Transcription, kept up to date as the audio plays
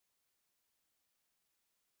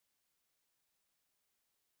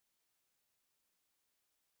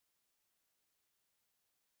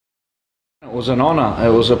It was an honour, it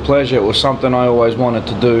was a pleasure, it was something I always wanted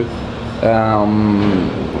to do.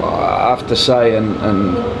 I have to say, and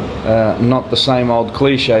not the same old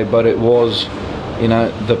cliche, but it was, you know,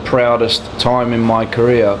 the proudest time in my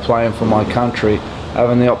career playing for my country,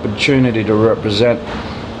 having the opportunity to represent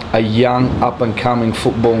a young up-and-coming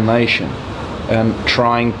football nation and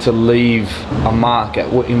trying to leave a mark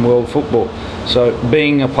in world football. So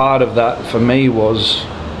being a part of that for me was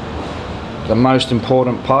the most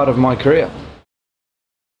important part of my career.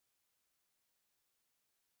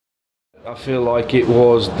 I feel like it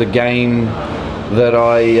was the game that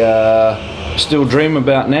I still dream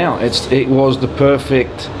about now. It was the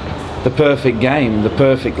perfect game, the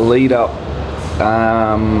perfect lead up.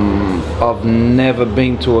 I've never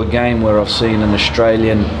been to a game where I've seen an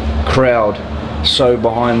Australian crowd so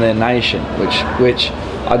behind their nation, which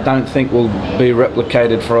I don't think will be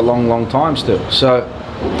replicated for a long time still. So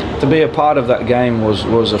to be a part of that game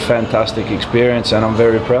was a fantastic experience, and I'm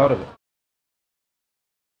very proud of it.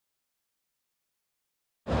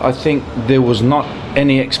 I think there was not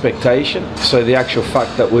any expectation, so the actual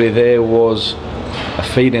fact that we're there was a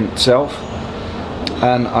feat in itself,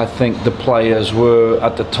 and I think the players were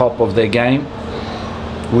at the top of their game.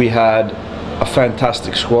 We had a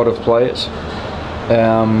fantastic squad of players,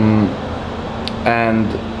 and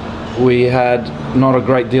we had not a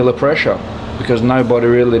great deal of pressure because nobody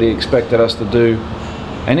really expected us to do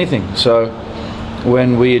anything. So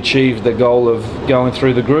when we achieved the goal of going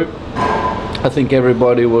through the group, I think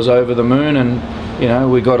everybody was over the moon, and you know,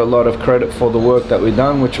 we got a lot of credit for the work that we've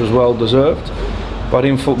done, which was well deserved. But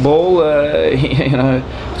in football, you know,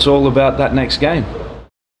 it's all about that next game.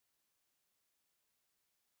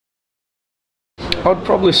 I'd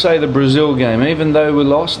probably say the Brazil game. Even though we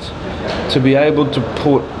lost, to be able to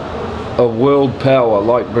put a world power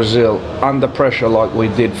like Brazil under pressure like we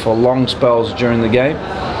did for long spells during the game,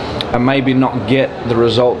 and maybe not get the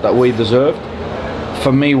result that we deserved,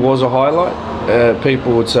 for me was a highlight.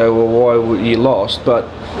 People would say, well, why you lost? But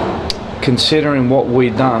considering what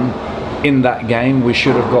we done in that game, we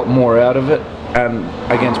should have got more out of it, and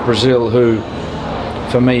against Brazil, who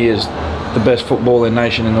for me is the best footballing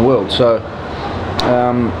nation in the world. So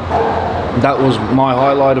that was my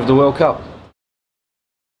highlight of the World Cup.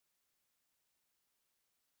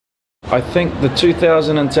 I think the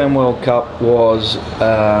 2010 World Cup was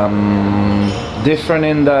different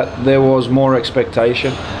in that there was more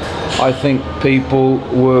expectation. I think people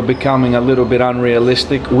were becoming a little bit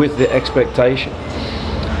unrealistic with the expectation,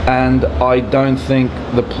 and I don't think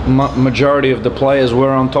the majority of the players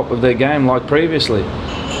were on top of their game like previously.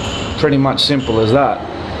 Pretty much simple as that.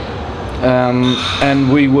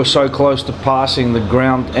 And we were so close to passing the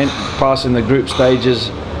ground and passing the group stages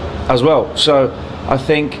as well. So I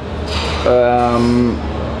think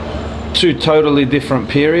two totally different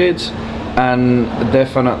periods, and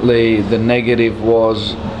definitely the negative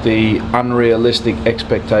was the unrealistic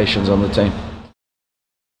expectations on the team.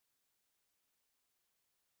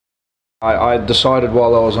 I decided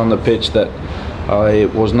while I was on the pitch that I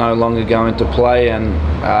was no longer going to play, and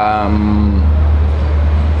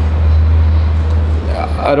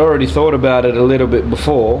I'd already thought about it a little bit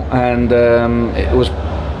before, and it was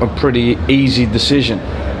a pretty easy decision.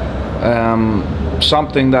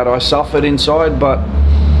 Something that I suffered inside, but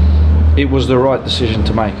it was the right decision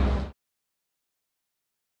to make.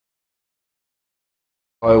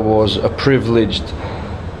 I was a privileged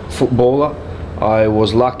footballer. I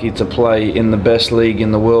was lucky to play in the best league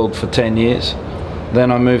in the world for 10 years.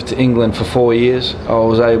 Then I moved to England for 4 years. I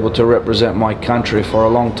was able to represent my country for a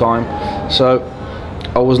long time. So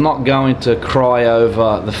I was not going to cry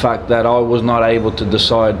over the fact that I was not able to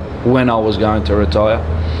decide when I was going to retire.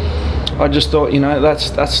 I just thought, you know,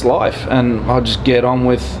 that's life, and I'll just get on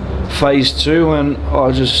with phase 2, and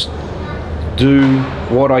I'll just do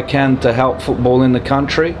what I can to help football in the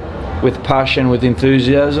country with passion, with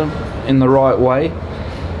enthusiasm, in the right way,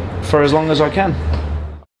 for as long as I can.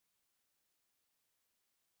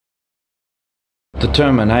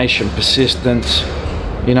 Determination, persistence.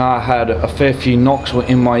 You know, I had a fair few knocks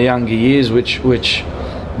in my younger years which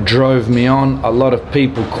drove me on. A lot of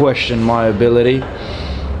people questioned my ability.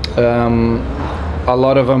 A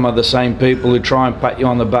lot of them are the same people who try and pat you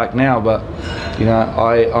on the back now, but you know,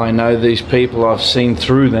 I know these people, I've seen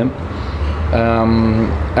through them,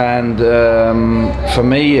 and for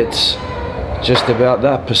me it's just about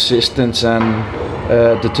that persistence and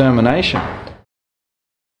determination.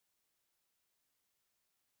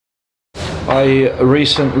 I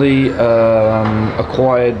recently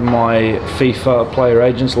acquired my FIFA player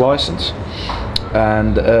agent's license,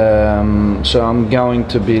 and so I'm going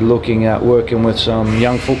to be looking at working with some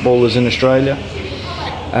young footballers in Australia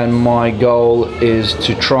and my goal is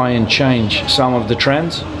to try and change some of the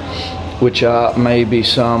trends, which are maybe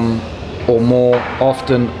some or more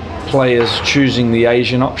often players choosing the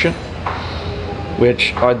Asian option,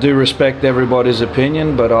 which I do respect everybody's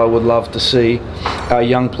opinion, but I would love to see our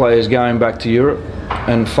young players going back to Europe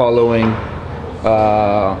and following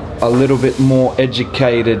a little bit more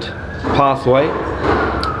educated pathway,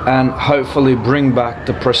 and hopefully bring back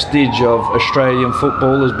the prestige of Australian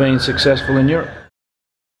football as being successful in Europe.